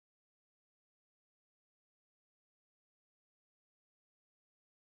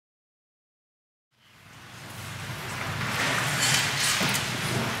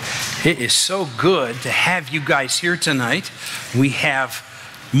It is so good to have you guys here tonight. We have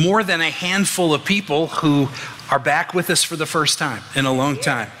more than a handful of people who are back with us for the first time in a long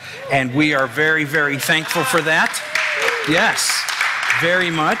time. And we are very, very thankful for that. Yes,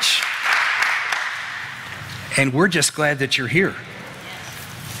 very much. And we're just glad that you're here.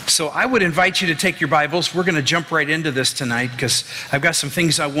 So I would invite you to take your Bibles. We're going to jump right into this tonight because I've got some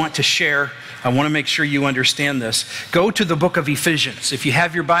things I want to share. I want to make sure you understand this. Go to the book of Ephesians. If you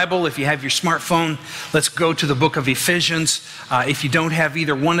have your Bible, if you have your smartphone, let's go to the book of Ephesians. If you don't have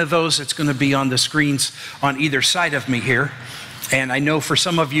either one of those, it's going to be on the screens on either side of me here. And I know for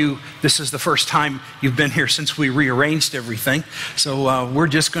some of you, this is the first time you've been here since we rearranged everything. So we're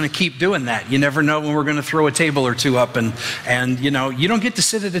just going to keep doing that. You never know when we're going to throw a table or two up. And you know, you don't get to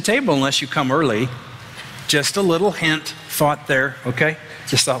sit at a table unless you come early. Just a little hint, thought there, okay?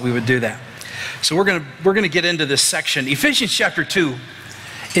 Just thought we would do that. So we're going to get into this section. Ephesians chapter 2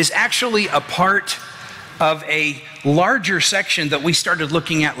 is actually a part of a larger section that we started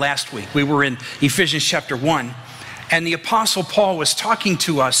looking at last week. We were in Ephesians chapter 1. And the Apostle Paul was talking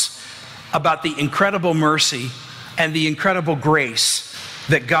to us about the incredible mercy and the incredible grace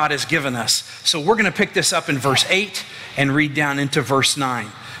that God has given us. So we're going to pick this up in verse 8 and read down into verse 9.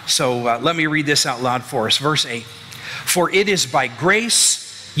 So let me read this out loud for us. Verse 8. For it is by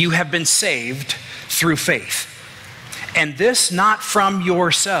grace you have been saved through faith. And this not from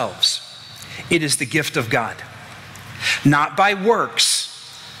yourselves. It is the gift of God. Not by works,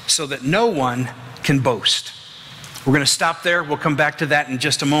 so that no one can boast. We're going to stop there. We'll come back to that in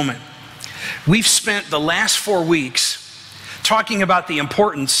just a moment. We've spent the last 4 weeks talking about the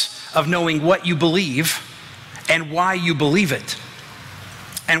importance of knowing what you believe and why you believe it.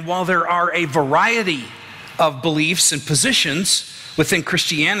 And while there are a variety of beliefs and positions within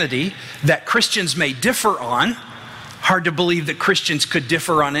Christianity that Christians may differ on, hard to believe that Christians could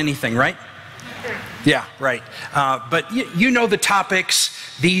differ on anything, right? Yeah, right. But you know the topics,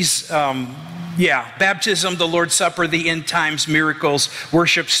 these... baptism, the Lord's Supper, the end times, miracles,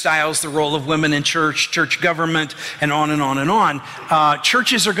 worship styles, the role of women in church, church government, and on and on and on.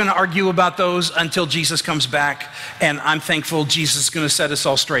 Churches are going to argue about those until Jesus comes back, and I'm thankful Jesus is going to set us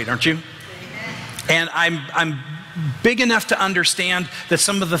all straight, aren't you? And I'm big enough to understand that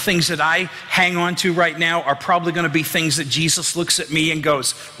some of the things that I hang on to right now are probably going to be things that Jesus looks at me and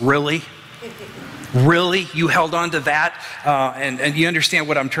goes, really? Really? You held on to that? And you understand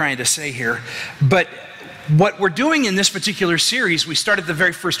what I'm trying to say here. But what we're doing in this particular series, we started the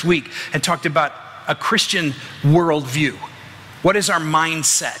very first week and talked about a Christian worldview. What is our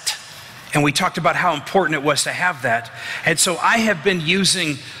mindset? And we talked about how important it was to have that. And so I have been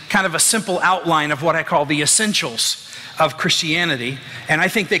using kind of a simple outline of what I call the essentials of Christianity. And I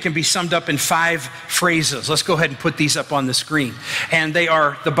think they can be summed up in 5 phrases. Let's go ahead and put these up on the screen. And they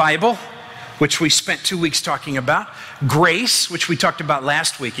are the Bible, which we spent 2 weeks talking about. Grace, which we talked about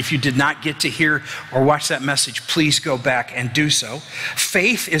last week. If you did not get to hear or watch that message, please go back and do so.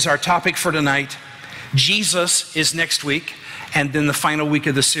 Faith is our topic for tonight. Jesus is next week. And then the final week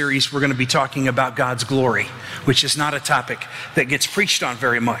of the series, we're going to be talking about God's glory, which is not a topic that gets preached on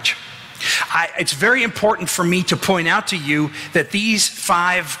very much. It's very important for me to point out to you that these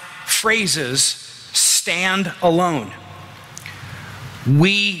 5 phrases stand alone.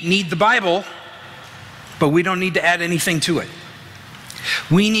 We need the Bible, but we don't need to add anything to it.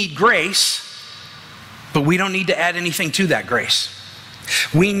 We need grace, but we don't need to add anything to that grace.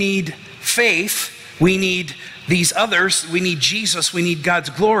 We need faith. We need these others. We need Jesus. We need God's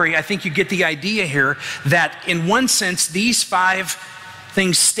glory. I think you get the idea here that in one sense, these 5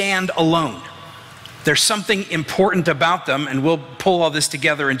 things stand alone. There's something important about them, and we'll pull all this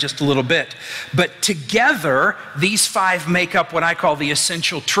together in just a little bit. But together, these 5 make up what I call the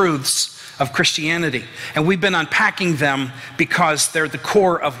essential truths of Christianity. And we've been unpacking them because they're the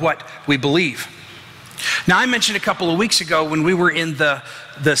core of what we believe. Now, I mentioned a couple of weeks ago when we were in the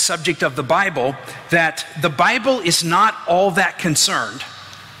subject of the Bible that the Bible is not all that concerned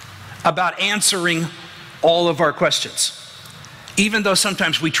about answering all of our questions, even though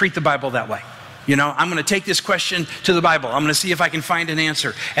sometimes we treat the Bible that way. You know, I'm going to take this question to the Bible. I'm going to see if I can find an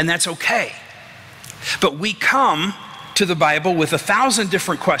answer. And that's okay. But we come to the Bible with 1,000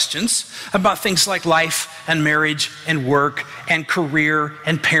 different questions about things like life and marriage and work and career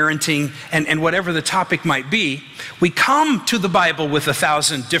and parenting and whatever the topic might be. We come to the Bible with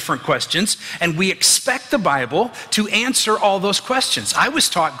 1,000 different questions, and we expect the Bible to answer all those questions. I was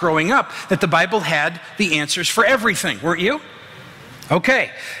taught growing up that the Bible had the answers for everything, weren't you? Okay.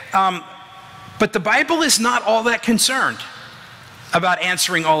 But the Bible is not all that concerned about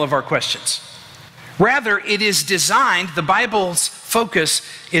answering all of our questions. Rather, it is designed, the Bible's focus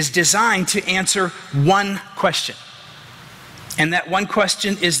is designed to answer one question. And that one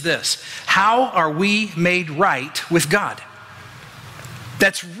question is this: how are we made right with God?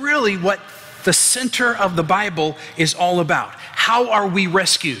 That's really what the center of the Bible is all about. How are we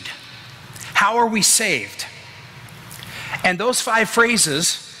rescued? How are we saved? And those 5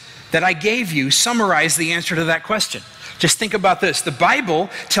 phrases that I gave you summarize the answer to that question. Just think about this. The Bible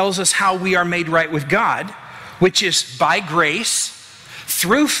tells us how we are made right with God, which is by grace,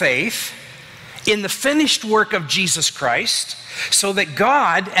 through faith, in the finished work of Jesus Christ, so that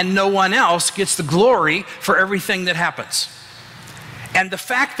God and no one else gets the glory for everything that happens. And the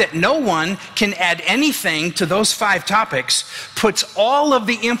fact that no one can add anything to those 5 topics puts all of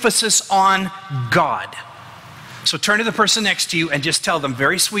the emphasis on God. So turn to the person next to you and just tell them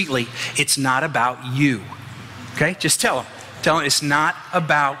very sweetly, it's not about you. Okay? Just tell them. Tell them it's not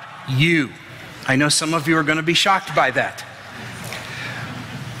about you. I know some of you are going to be shocked by that.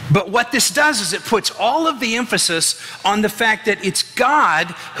 But what this does is it puts all of the emphasis on the fact that it's God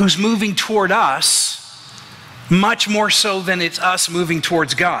who's moving toward us, much more so than it's us moving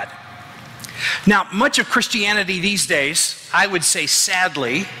towards God. Now, much of Christianity these days, I would say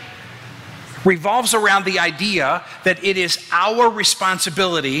sadly, revolves around the idea that it is our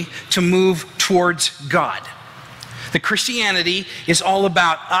responsibility to move towards God. The Christianity is all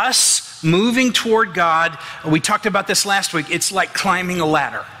about us moving toward God. We talked about this last week. It's like climbing a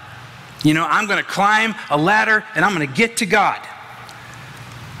ladder. You know, I'm going to climb a ladder and I'm going to get to God.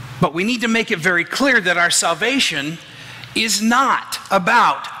 But we need to make it very clear that our salvation is not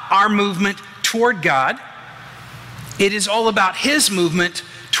about our movement toward God. It is all about His movement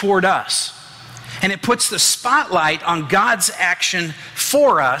toward us. And it puts the spotlight on God's action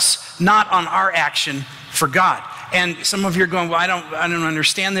for us, not on our action for God. And some of you are going, well, I don't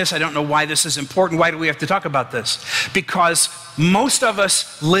understand this. I don't know why this is important. Why do we have to talk about this? Because most of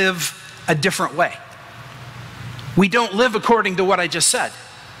us live a different way. We don't live according to what I just said.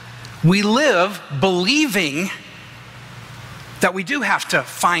 We live believing that we do have to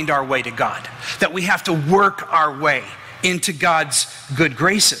find our way to God, that we have to work our way into God's good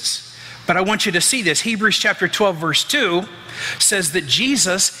graces. But I want you to see this. Hebrews chapter 12, verse 2 says that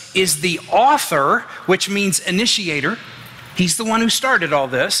Jesus is the author, which means initiator. He's the one who started all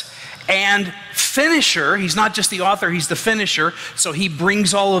this. And finisher. He's not just the author, he's the finisher. So he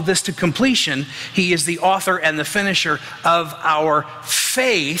brings all of this to completion. He is the author and the finisher of our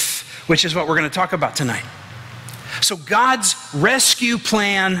faith, which is what we're going to talk about tonight. So God's rescue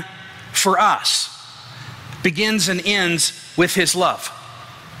plan for us begins and ends with His love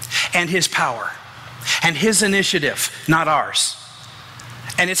and His power and His initiative, not ours.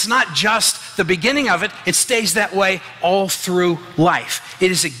 And it's not just the beginning of it, it stays that way all through life. It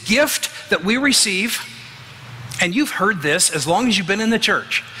is a gift that we receive, and you've heard this as long as you've been in the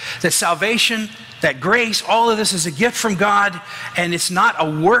church, that salvation, that grace, all of this is a gift from God, and it's not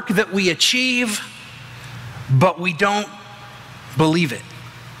a work that we achieve, but we don't believe it.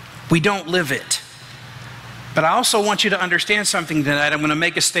 We don't live it. But I also want you to understand something tonight. I'm going to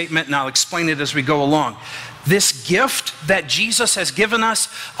make a statement and I'll explain it as we go along. This gift that Jesus has given us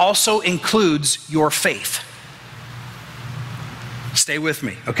also includes your faith. Stay with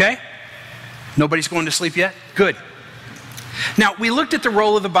me, okay? Nobody's going to sleep yet? Good. Now, we looked at the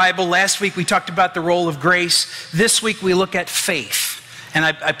role of the Bible. Last week we talked about the role of grace. This week we look at faith. And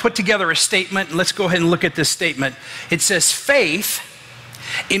I put together a statement, and let's go ahead and look at this statement. It says, faith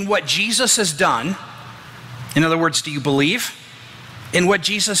in what Jesus has done. In other words, do you believe in what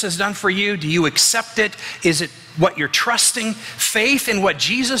Jesus has done for you? Do you accept it? Is it what you're trusting? Faith in what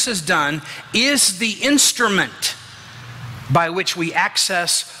Jesus has done is the instrument by which we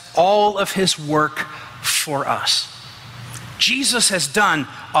access all of His work for us. Jesus has done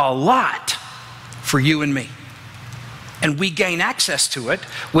a lot for you and me. And we gain access to it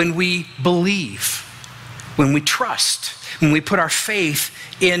when we believe, when we trust, when we put our faith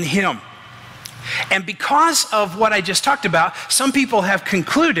in Him. And because of what I just talked about, some people have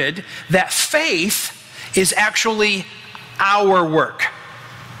concluded that faith is actually our work.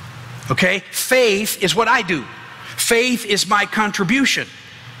 Okay? Faith is what I do. Faith is my contribution.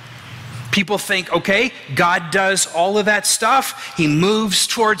 People think, okay, God does all of that stuff. He moves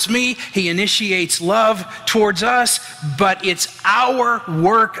towards me. He initiates love towards us. But it's our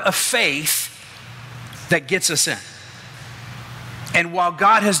work of faith that gets us in. And while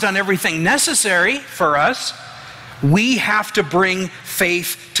God has done everything necessary for us, we have to bring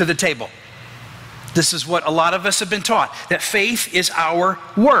faith to the table. This is what a lot of us have been taught, that faith is our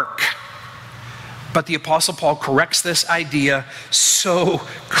work. But the Apostle Paul corrects this idea so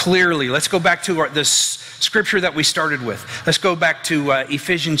clearly. Let's go back to this scripture that we started with. Let's go back to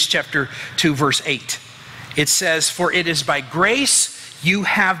Ephesians chapter 2, verse 8. It says, "For it is by grace you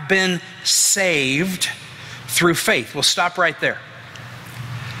have been saved through faith." We'll stop right there.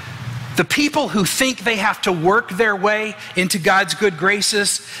 The people who think they have to work their way into God's good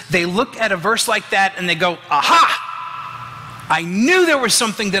graces, they look at a verse like that and they go, aha! I knew there was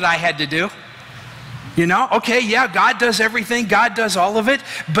something that I had to do. You know, okay, yeah, God does everything, God does all of it,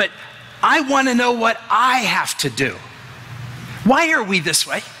 but I want to know what I have to do. Why are we this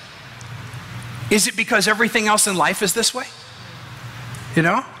way? Is it because everything else in life is this way? You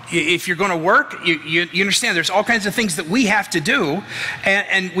know, if you're going to work, you understand there's all kinds of things that we have to do,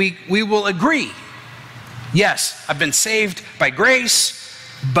 and we will agree. Yes, I've been saved by grace,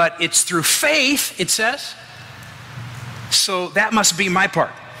 but it's through faith, it says. So that must be my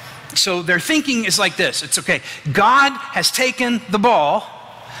part. So their thinking is like this. It's okay. God has taken the ball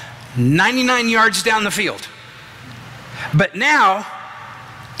 99 yards down the field. But now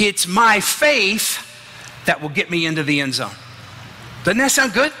it's my faith that will get me into the end zone. Doesn't that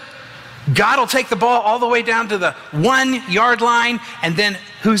sound good? God will take the ball all the way down to the 1 yard line, and then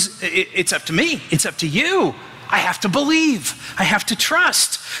it's up to me. It's up to you. I have to believe. I have to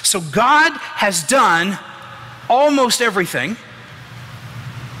trust. So God has done almost everything.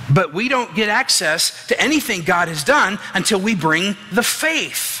 But we don't get access to anything God has done until we bring the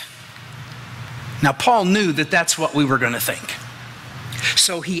faith. Now, Paul knew that that's what we were going to think.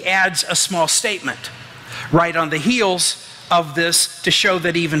 So he adds a small statement right on the heels of this to show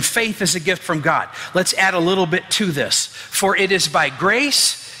that even faith is a gift from God. Let's add a little bit to this. "For it is by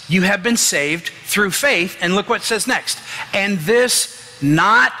grace you have been saved through faith." And look what it says next. "And this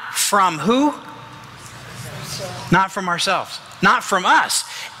not from" who? Not from ourselves. Not from us.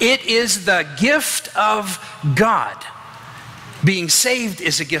 It is the gift of God. Being saved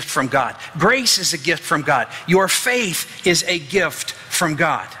is a gift from God. Grace is a gift from God. Your faith is a gift from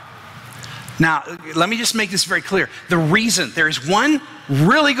God. Now, let me just make this very clear. The reason, there is one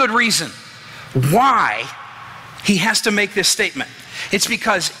really good reason why he has to make this statement. It's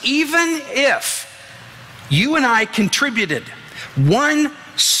because even if you and I contributed one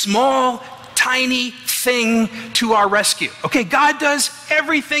small, tiny thing to our rescue. Okay, God does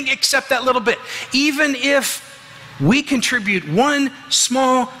everything except that little bit. Even if we contribute one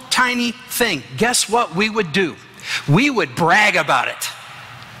small, tiny thing, guess what we would do? We would brag about it.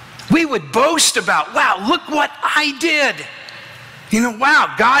 We would boast about, wow, look what I did. You know,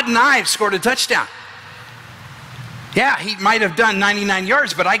 wow, God and I have scored a touchdown. Yeah, he might have done 99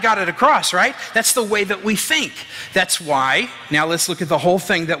 yards, but I got it across, right? That's the way that we think. That's why, now let's look at the whole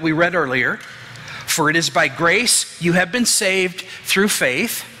thing that we read earlier. "For it is by grace you have been saved through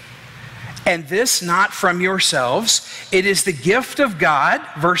faith, and this not from yourselves. It is the gift of God,"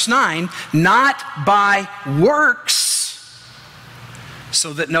 verse 9, "not by works,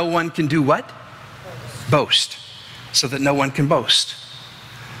 so that no one can do" what? Boast. So that no one can boast.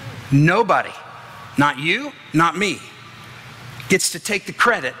 Nobody, not you, not me, gets to take the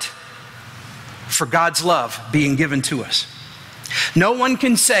credit for God's love being given to us. No one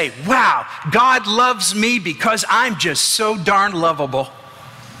can say, wow, God loves me because I'm just so darn lovable.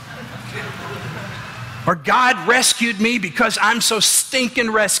 Or God rescued me because I'm so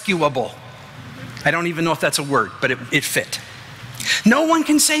stinking rescuable. I don't even know if that's a word, but it fit. No one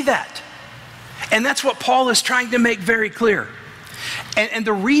can say that. And that's what Paul is trying to make very clear. And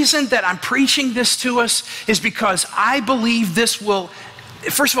the reason that I'm preaching this to us is because I believe this will,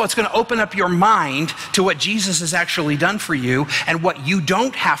 first of all, it's going to open up your mind to what Jesus has actually done for you and what you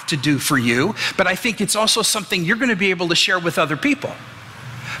don't have to do for you. But I think it's also something you're going to be able to share with other people.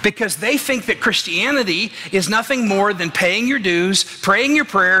 Because they think that Christianity is nothing more than paying your dues, praying your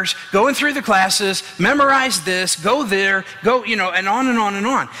prayers, going through the classes, memorize this, go there, go, you know, and on and on and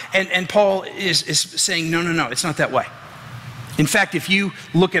on. And Paul is saying, no, it's not that way. In fact, if you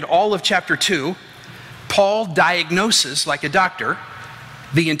look at all of chapter 2, Paul diagnoses, like a doctor,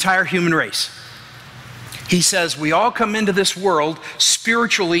 the entire human race. He says, we all come into this world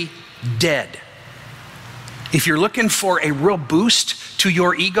spiritually dead. If you're looking for a real boost to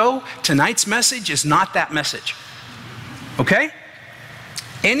your ego, tonight's message is not that message. Okay?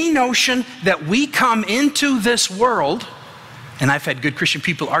 Any notion that we come into this world, and I've had good Christian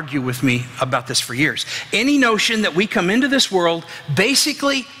people argue with me about this for years. Any notion that we come into this world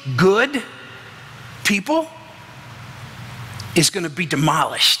basically good people is going to be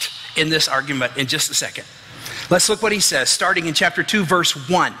demolished in this argument in just a second. Let's look what he says, starting in chapter 2, verse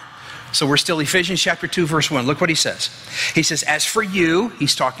 1. So we're still Ephesians chapter 2, verse 1. Look what he says. He says, as for you,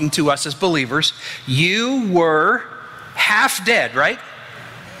 he's talking to us as believers, you were half dead, right?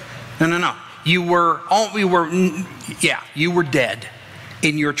 No. You were dead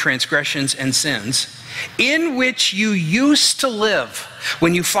in your transgressions and sins, in which you used to live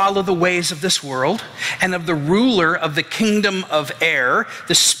when you follow the ways of this world and of the ruler of the kingdom of air,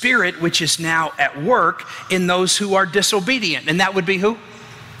 the spirit which is now at work in those who are disobedient. And that would be who?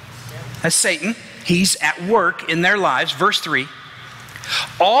 That's Satan. He's at work in their lives. Verse 3,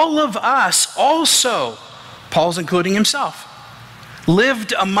 all of us also, Paul's including himself,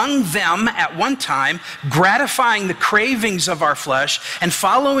 lived among them at one time, gratifying the cravings of our flesh and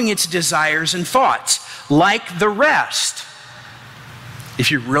following its desires and thoughts, like the rest. If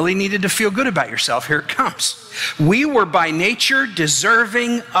you really needed to feel good about yourself, here it comes. We were by nature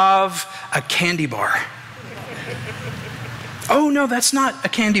deserving of a candy bar. Oh, no, that's not a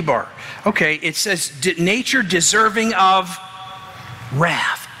candy bar. Okay, it says nature deserving of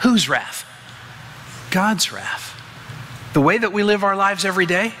wrath. Whose wrath? God's wrath. The way that we live our lives every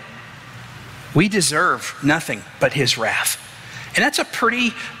day, we deserve nothing but his wrath. And that's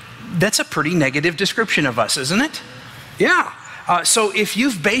a pretty negative description of us, isn't it? Yeah. So if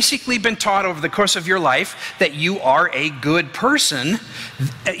you've basically been taught over the course of your life that you are a good person,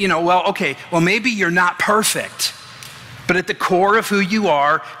 maybe you're not perfect, but at the core of who you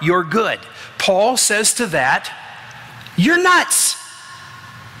are, you're good. Paul says to that, you're nuts.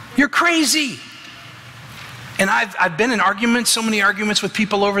 You're crazy. And I've been in arguments, so many arguments with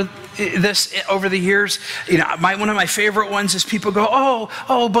people over the years. One of my favorite ones is people go,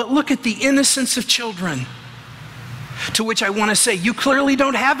 oh, but look at the innocence of children. To which I want to say, you clearly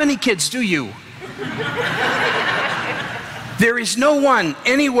don't have any kids, do you? There is no one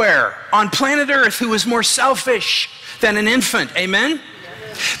anywhere on planet Earth who is more selfish than an infant, amen?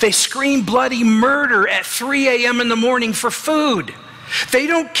 They scream bloody murder at 3 a.m. in the morning for food. They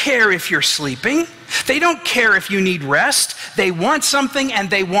don't care if you're sleeping. They don't care if you need rest. They want something, and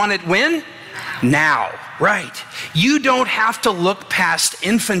they want it when? Now, right. You don't have to look past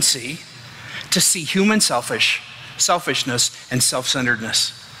infancy to see human selfishness and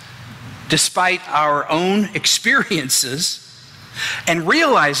self-centeredness. Despite our own experiences and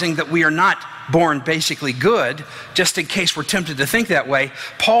realizing that we are not born basically good, just in case we're tempted to think that way,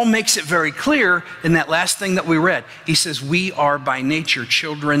 Paul makes it very clear in that last thing that we read. He says, we are by nature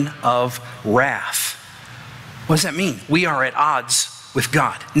children of wrath. What does that mean? We are at odds with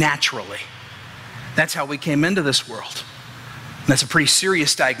God, naturally. That's how we came into this world. And that's a pretty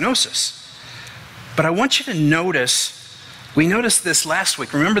serious diagnosis. But I want you to notice, we noticed this last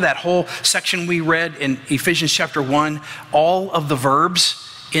week. Remember that whole section we read in Ephesians chapter 1? All of the verbs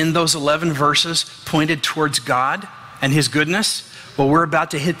in those 11 verses pointed towards God and his goodness. Well, we're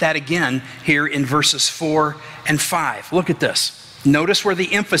about to hit that again here in verses 4 and 5. Look at this. Notice where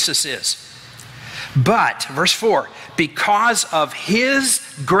the emphasis is. But, verse 4, because of his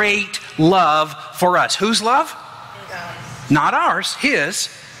great love for us. Whose love? Not ours, his.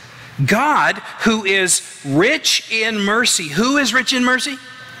 God, who is rich in mercy. Who is rich in mercy?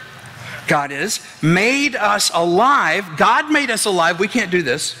 God is, made us alive. God made us alive. We can't do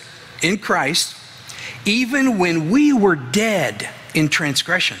this in Christ, even when we were dead in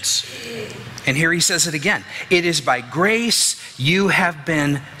transgressions. And here he says it again. It is by grace you have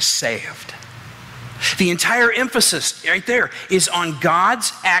been saved. The entire emphasis right there is on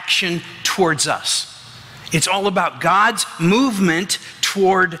God's action towards us. It's all about God's movement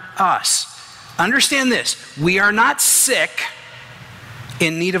toward us. Understand this. We are not sick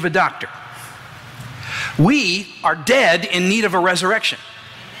in need of a doctor. We are dead in need of a resurrection.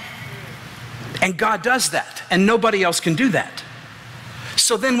 And God does that, and nobody else can do that.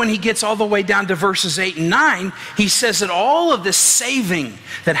 So then when he gets all the way down to verses 8 and 9, he says that all of this saving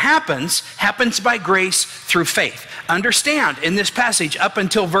that happens by grace through faith. Understand, in this passage, up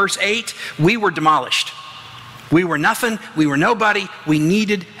until verse 8, we were demolished. We were nothing, we were nobody, we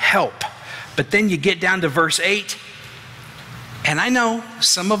needed help. But then you get down to verse 8, and I know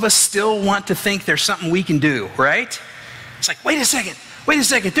some of us still want to think there's something we can do, right? It's like, wait a second,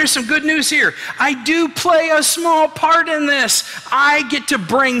 there's some good news here. I do play a small part in this. I get to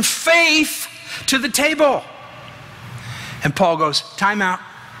bring faith to the table. And Paul goes, time out,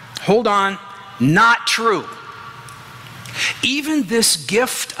 hold on, not true. Even this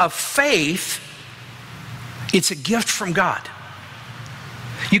gift of faith, it's a gift from God.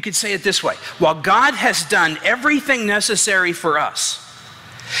 You could say it this way. While God has done everything necessary for us,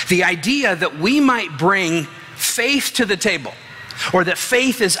 the idea that we might bring faith to the table, or that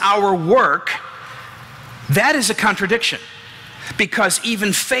faith is our work, that is a contradiction. because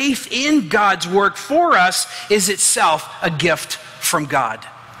even faith in God's work for us is itself a gift from God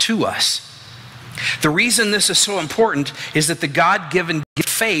to us. The reason this is so important is that the God-given gift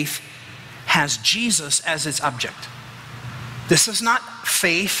of faith has Jesus as its object. This is not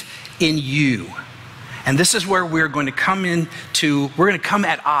faith in you. And this is where we're going to come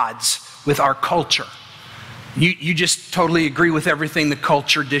at odds with our culture. You just totally agree with everything the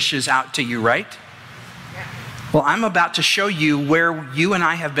culture dishes out to you, right? Yeah. Well, I'm about to show you where you and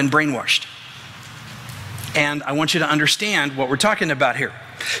I have been brainwashed. And I want you to understand what we're talking about here.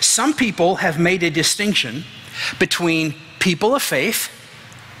 Some people have made a distinction between people of faith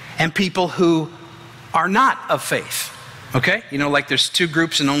and people who are not of faith. Okay? You know, like there's two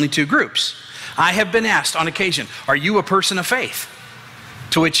groups and only two groups. I have been asked on occasion, are you a person of faith?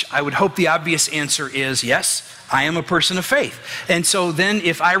 To which I would hope the obvious answer is yes, I am a person of faith. And so then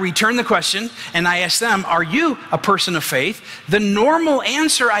if I return the question and I ask them, are you a person of faith? The normal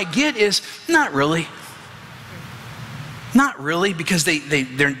answer I get is, not really. Not really, because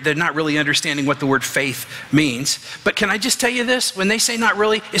they're not really understanding what the word faith means. But can I just tell you this? When they say not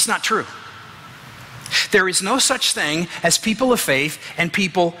really, it's not true. There is no such thing as people of faith and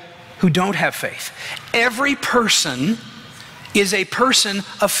people who don't have faith. Every person is a person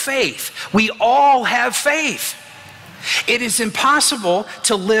of faith. We all have faith. It is impossible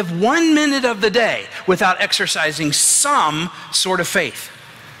to live 1 minute of the day without exercising some sort of faith.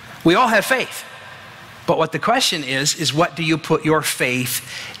 We all have faith. But what the question is what do you put your faith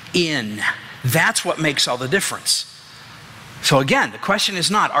in? That's what makes all the difference. So again, the question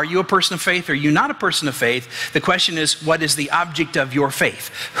is not, are you a person of faith or are you not a person of faith? The question is, what is the object of your faith?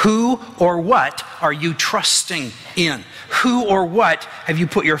 Who or what are you trusting in? Who or what have you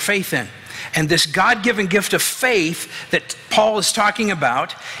put your faith in? And this God-given gift of faith that Paul is talking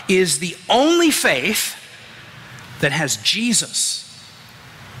about is the only faith that has Jesus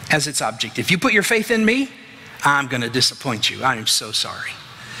as its object. If you put your faith in me, I'm going to disappoint you. I am so sorry.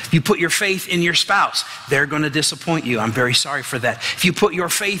 If you put your faith in your spouse, they're going to disappoint you. I'm very sorry for that. If you put your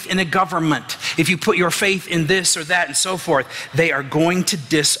faith in a government, if you put your faith in this or that and so forth, they are going to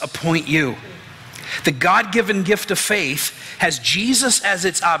disappoint you. The God-given gift of faith has Jesus as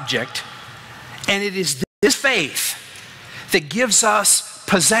its object, and it is this faith that gives us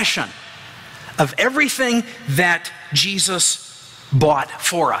possession of everything that Jesus bought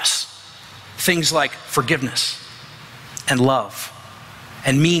for us. Things like forgiveness and love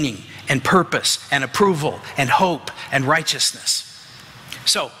and meaning and purpose and approval and hope and righteousness.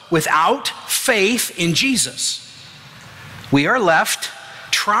 So without faith in Jesus, we are left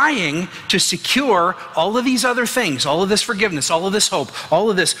trying to secure all of these other things, all of this forgiveness, all of this hope, all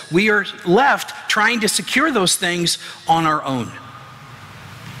of this. We are left trying to secure those things on our own.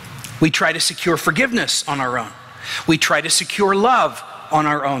 We try to secure forgiveness on our own. We try to secure love on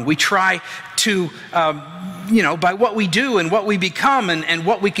our own. We try to, by what we do and what we become and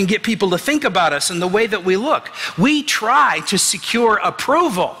what we can get people to think about us and the way that we look, we try to secure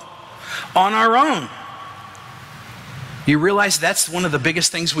approval on our own. You realize that's one of the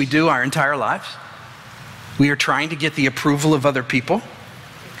biggest things we do our entire lives? We are trying to get the approval of other people.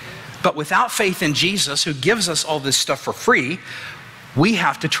 But without faith in Jesus, who gives us all this stuff for free, we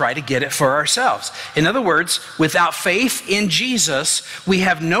have to try to get it for ourselves. In other words, without faith in Jesus, we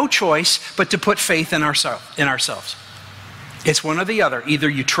have no choice but to put faith in ourselves. It's one or the other. Either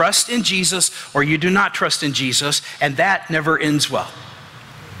you trust in Jesus or you do not trust in Jesus, and that never ends well.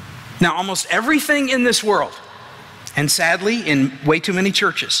 Now, almost everything in this world, and sadly in way too many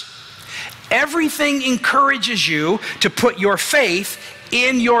churches, everything encourages you to put your faith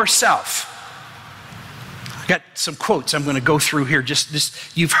in yourself. Got some quotes I'm going to go through here.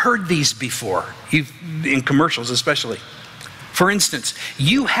 Just you've heard these before, in commercials especially. For instance,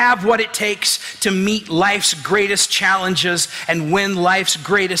 you have what it takes to meet life's greatest challenges and win life's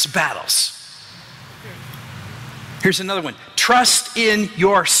greatest battles. Here's another one. Trust in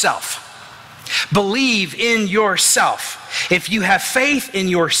yourself. Believe in yourself. If you have faith in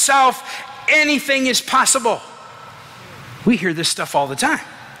yourself, anything is possible. We hear this stuff all the time.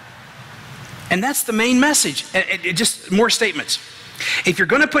 And that's the main message. Just more statements. If you're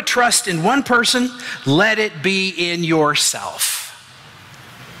going to put trust in one person, let it be in yourself.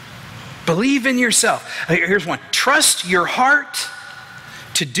 Believe in yourself. Here's one. Trust your heart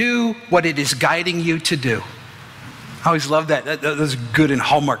to do what it is guiding you to do. I always love that. That's good in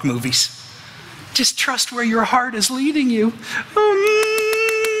Hallmark movies. Just trust where your heart is leading you.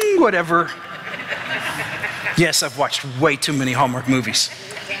 Whatever. Yes, I've watched way too many Hallmark movies.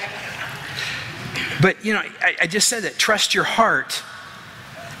 But, I just said that. Trust your heart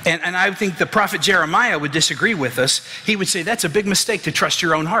And I think the prophet Jeremiah would disagree with us. He would say that's a big mistake to trust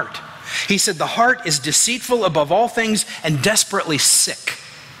your own heart. He said the heart is deceitful above all things and desperately sick.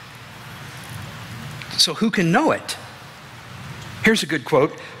 So who can know it? Here's a good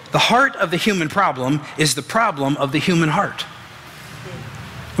quote. The heart of the human problem is the problem of the human heart.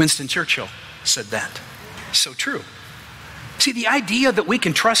 Winston Churchill said that. So true. See, the idea that we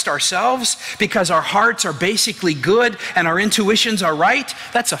can trust ourselves because our hearts are basically good and our intuitions are right,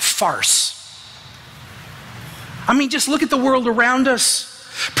 that's a farce. I mean, just look at the world around us.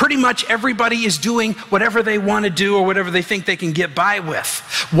 Pretty much everybody is doing whatever they want to do or whatever they think they can get by with.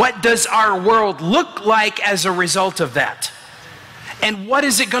 What does our world look like as a result of that? And what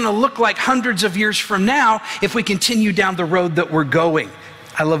is it going to look like hundreds of years from now if we continue down the road that we're going?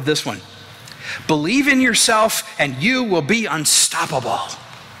 I love this one. Believe in yourself and you will be unstoppable.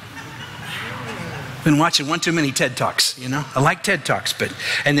 Been watching one too many TED Talks, you know. I like TED Talks,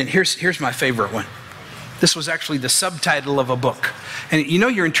 and then here's my favorite one. This was actually the subtitle of a book. And you know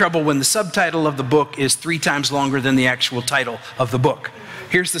you're in trouble when the subtitle of the book is 3 times longer than the actual title of the book.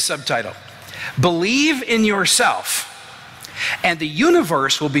 Here's the subtitle. Believe in yourself and the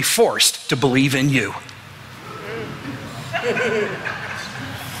universe will be forced to believe in you.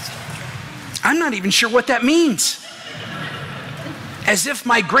 I'm not even sure what that means. As if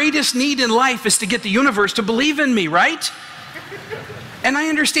my greatest need in life is to get the universe to believe in me, right? And I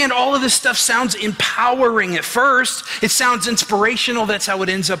understand all of this stuff sounds empowering at first. It sounds inspirational. That's how it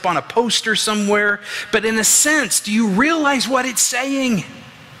ends up on a poster somewhere. But in a sense, do you realize what it's saying?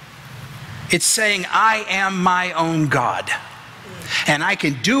 It's saying, I am my own God. And I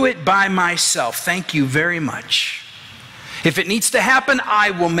can do it by myself. Thank you very much. If it needs to happen,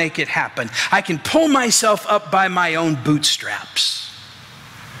 I will make it happen. I can pull myself up by my own bootstraps.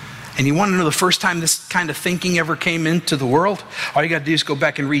 And you want to know the first time this kind of thinking ever came into the world? All you got to do is go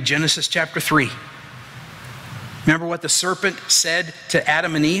back and read Genesis chapter 3. Remember what the serpent said to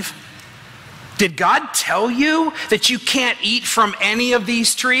Adam and Eve? Did God tell you that you can't eat from any of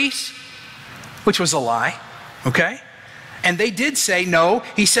these trees? Which was a lie, okay? And they did say, no,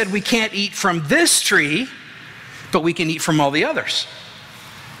 he said we can't eat from this tree, but we can eat from all the others.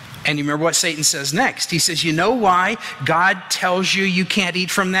 And you remember what Satan says next? He says, you know why God tells you you can't eat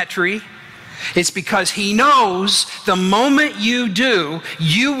from that tree? It's because he knows the moment you do,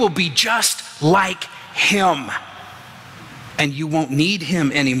 you will be just like him. And you won't need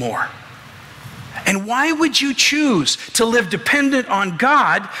him anymore. And why would you choose to live dependent on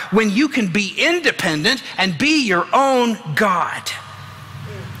God when you can be independent and be your own God?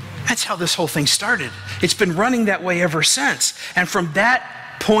 That's how this whole thing started. It's been running that way ever since. And from that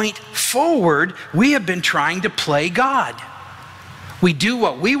point forward, we have been trying to play God. We do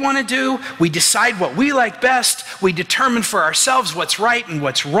what we want to do. We decide what we like best. We determine for ourselves what's right and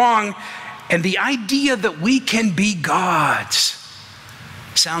what's wrong. And the idea that we can be gods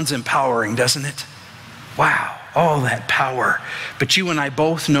sounds empowering, doesn't it? Wow, all that power. But you and I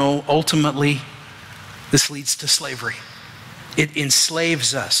both know ultimately this leads to slavery. It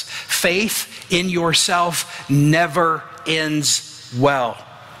enslaves us. Faith in yourself never ends well.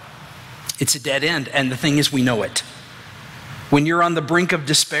 It's a dead end, and the thing is, we know it. When you're on the brink of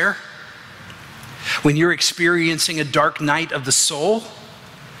despair, when you're experiencing a dark night of the soul,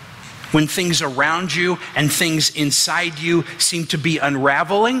 when things around you and things inside you seem to be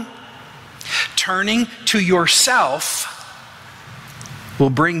unraveling, turning to yourself will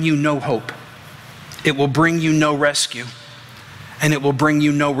bring you no hope. It will bring you no rescue. And it will bring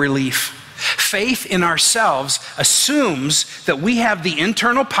you no relief. Faith in ourselves assumes that we have the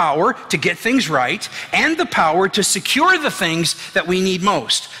internal power to get things right and the power to secure the things that we need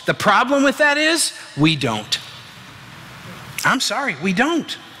most. The problem with that is we don't. I'm sorry, we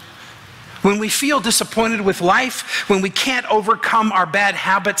don't. When we feel disappointed with life, when we can't overcome our bad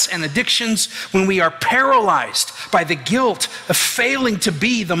habits and addictions, when we are paralyzed by the guilt of failing to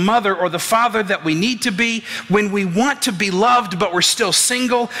be the mother or the father that we need to be, when we want to be loved but we're still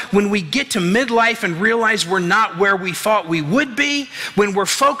single, when we get to midlife and realize we're not where we thought we would be, when we're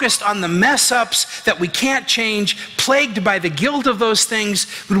focused on the mess-ups that we can't change, plagued by the guilt of those things,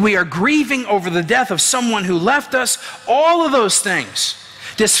 when we are grieving over the death of someone who left us, all of those things.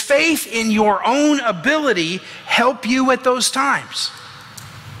 Does faith in your own ability help you at those times?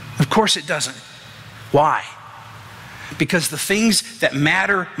 Of course it doesn't. Why? Because the things that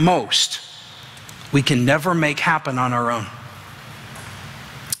matter most, we can never make happen on our own.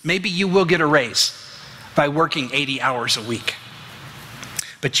 Maybe you will get a raise by working 80 hours a week,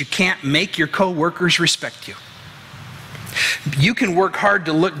 but you can't make your coworkers respect you. You can work hard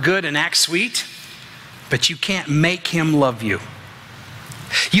to look good and act sweet, but you can't make him love you.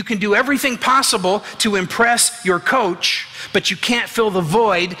 You can do everything possible to impress your coach, but you can't fill the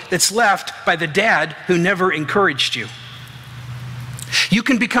void that's left by the dad who never encouraged you. You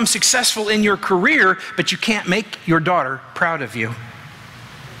can become successful in your career, but you can't make your daughter proud of you.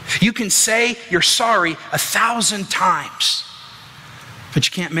 You can say you're sorry 1,000 times, but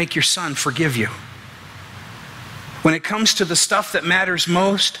you can't make your son forgive you. When it comes to the stuff that matters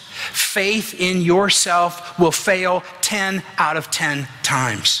most, faith in yourself will fail 10 out of 10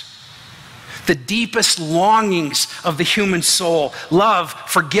 times. The deepest longings of the human soul, love,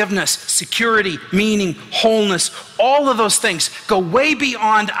 forgiveness, security, meaning, wholeness, all of those things go way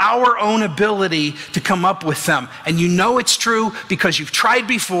beyond our own ability to come up with them. And you know it's true because you've tried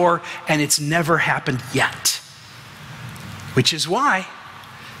before and it's never happened yet. Which is why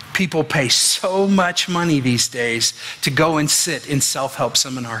people pay so much money these days to go and sit in self-help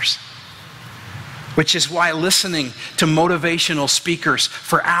seminars. Which is why listening to motivational speakers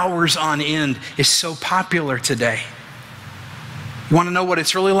for hours on end is so popular today. You want to know what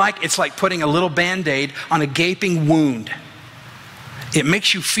it's really like? It's like putting a little Band-Aid on a gaping wound. It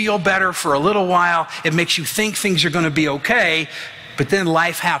makes you feel better for a little while. It makes you think things are going to be okay, but then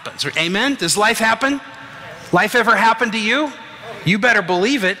life happens. Amen? Does life happen? Life ever happen to you? You better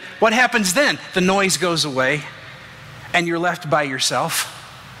believe it. What happens then? The noise goes away, and you're left by yourself.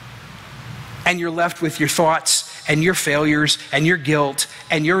 And you're left with your thoughts and your failures and your guilt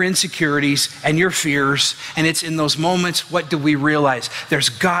and your insecurities and your fears. And it's in those moments, what do we realize? There's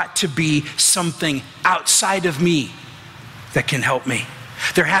got to be something outside of me that can help me.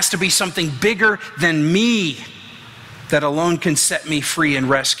 There has to be something bigger than me that alone can set me free and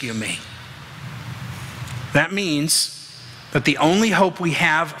rescue me. That means that the only hope we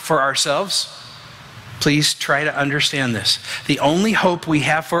have for ourselves, please try to understand this. The only hope we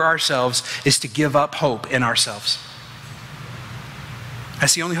have for ourselves is to give up hope in ourselves.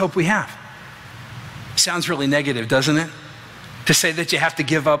 That's the only hope we have. Sounds really negative, doesn't it? To say that you have to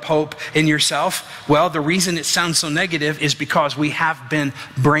give up hope in yourself. Well, the reason it sounds so negative is because we have been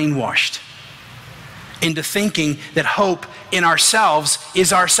brainwashed into thinking that hope in ourselves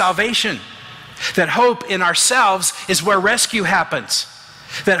is our salvation. That hope in ourselves is where rescue happens.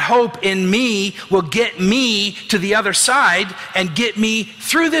 That hope in me will get me to the other side and get me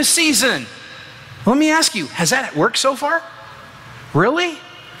through this season. Let me ask you, has that worked so far? Really?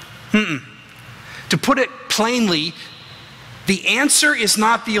 To put it plainly, the answer is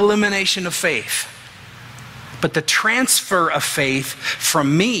not the elimination of faith, but the transfer of faith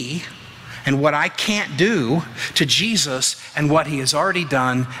from me and what I can't do to Jesus and what he has already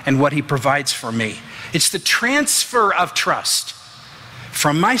done and what he provides for me. It's the transfer of trust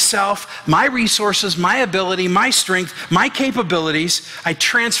from myself, my resources, my ability, my strength, my capabilities. I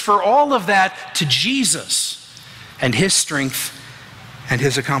transfer all of that to Jesus and his strength and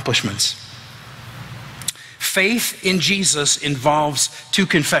his accomplishments. Faith in Jesus involves two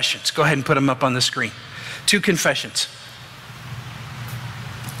confessions. Go ahead and put them up on the screen. Two confessions.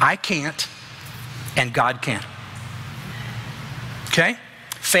 I can't, and God can. Okay?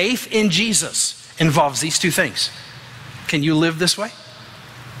 Faith in Jesus involves these two things. Can you live this way?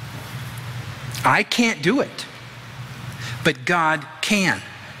 I can't do it, but God can.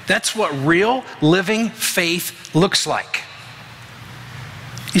 That's what real living faith looks like.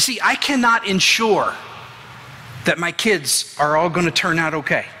 You see, I cannot ensure that my kids are all going to turn out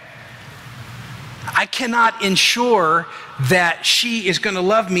okay. I cannot ensure that she is going to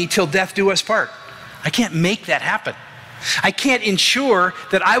love me till death do us part. I can't make that happen. I can't ensure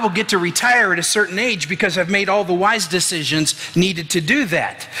that I will get to retire at a certain age because I've made all the wise decisions needed to do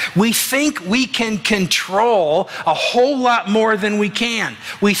that. We think we can control a whole lot more than we can.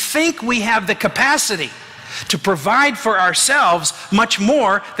 We think we have the capacity to provide for ourselves much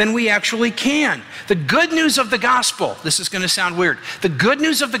more than we actually can. The good news of the gospel, this is going to sound weird, the good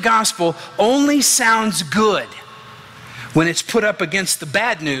news of the gospel only sounds good when it's put up against the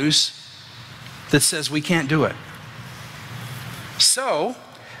bad news that says we can't do it. So,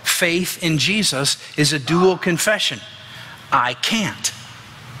 faith in Jesus is a dual confession. I can't,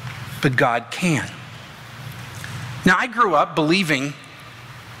 but God can. Now, I grew up believing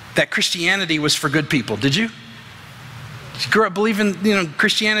that Christianity was for good people. Did you? Did you grow up believing,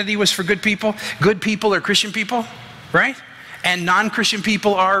 Christianity was for good people? Good people are Christian people, right? And non-Christian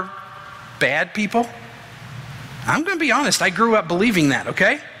people are bad people? I'm going to be honest, I grew up believing that,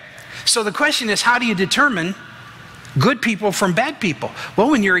 okay? So the question is, how do you determine good people from bad people?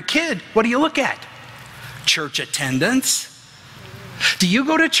 Well, when you're a kid, what do you look at? Church attendance. Do you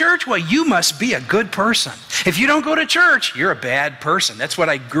go to church? Well, you must be a good person. If you don't go to church, you're a bad person. That's what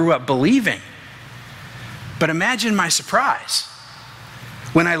I grew up believing. But imagine my surprise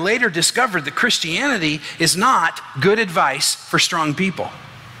when I later discovered that Christianity is not good advice for strong people.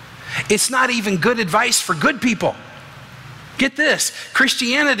 It's not even good advice for good people. Get this,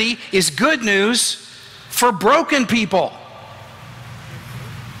 Christianity is good news for broken people.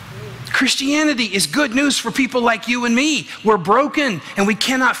 Christianity is good news for people like you and me. We're broken and we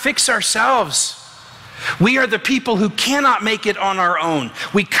cannot fix ourselves. We are the people who cannot make it on our own.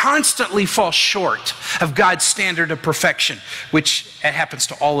 We constantly fall short of God's standard of perfection, which happens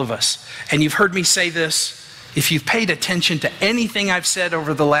to all of us. And you've heard me say this. If you've paid attention to anything I've said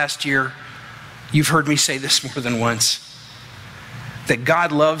over the last year, you've heard me say this more than once. That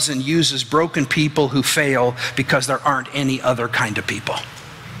God loves and uses broken people who fail because there aren't any other kind of people.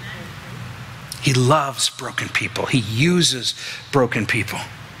 He loves broken people. He uses broken people.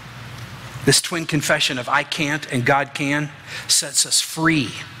 This twin confession of I can't and God can sets us free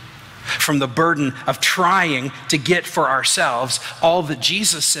from the burden of trying to get for ourselves all that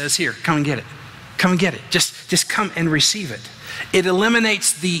Jesus says, here, come and get it. Come and get it. Just come and receive it. It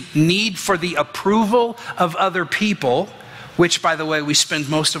eliminates the need for the approval of other people, which, by the way, we spend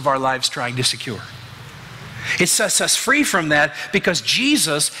most of our lives trying to secure. It sets us free from that because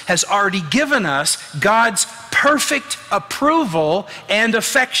Jesus has already given us God's perfect approval and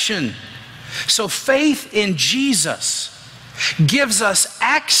affection. So faith in Jesus gives us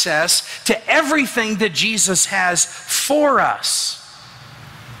access to everything that Jesus has for us.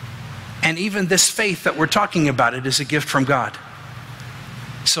 And even this faith that we're talking about, it is a gift from God.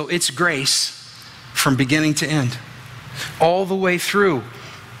 So it's grace from beginning to end, all the way through.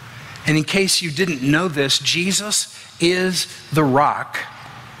 And in case you didn't know this, Jesus is the rock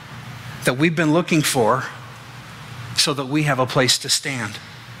that we've been looking for so that we have a place to stand.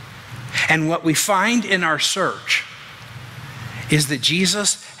 And what we find in our search is that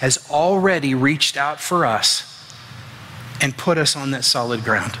Jesus has already reached out for us and put us on that solid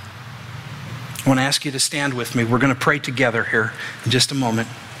ground. I want to ask you to stand with me. We're going to pray together here in just a moment.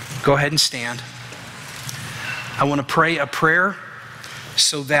 Go ahead and stand. I want to pray a prayer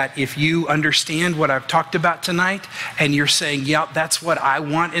so that if you understand what I've talked about tonight and you're saying, yeah, that's what I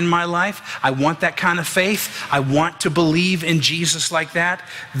want in my life, I want that kind of faith, I want to believe in Jesus like that,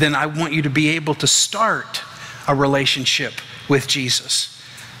 then I want you to be able to start a relationship with Jesus.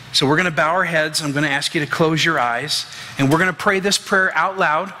 So we're going to bow our heads. I'm going to ask you to close your eyes, and we're going to pray this prayer out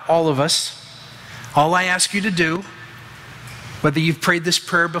loud, all of us. All I ask you to do, whether you've prayed this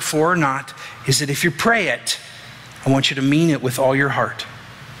prayer before or not, is that if you pray it, I want you to mean it with all your heart.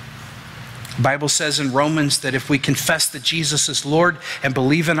 The Bible says in Romans that if we confess that Jesus is Lord and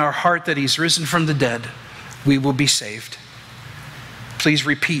believe in our heart that He's risen from the dead, we will be saved. Please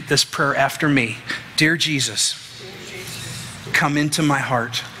repeat this prayer after me. Dear Jesus, come into my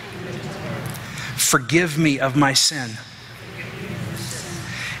heart. Forgive me of my sin.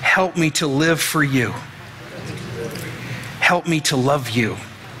 Help me to live for you. Help me to love you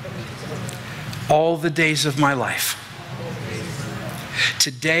all the days of my life.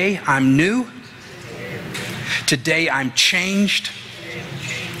 Today I'm new. Today I'm changed.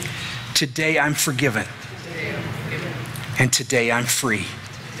 Today I'm forgiven. And today I'm free.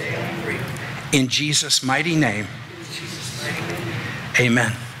 In Jesus' mighty name,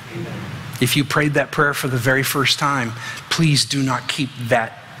 amen. If you prayed that prayer for the very first time, please do not keep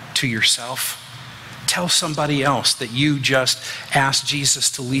that to yourself. Tell somebody else that you just asked Jesus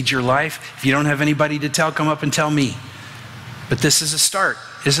to lead your life. If you don't have anybody to tell, come up and tell me. But this is a start,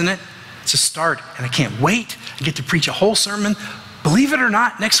 isn't it? It's a start, and I can't wait. I get to preach a whole sermon, believe it or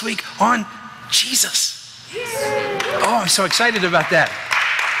not, next week on Jesus. Oh, I'm so excited about that.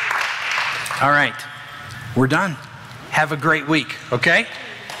 All right, we're done. Have a great week, okay?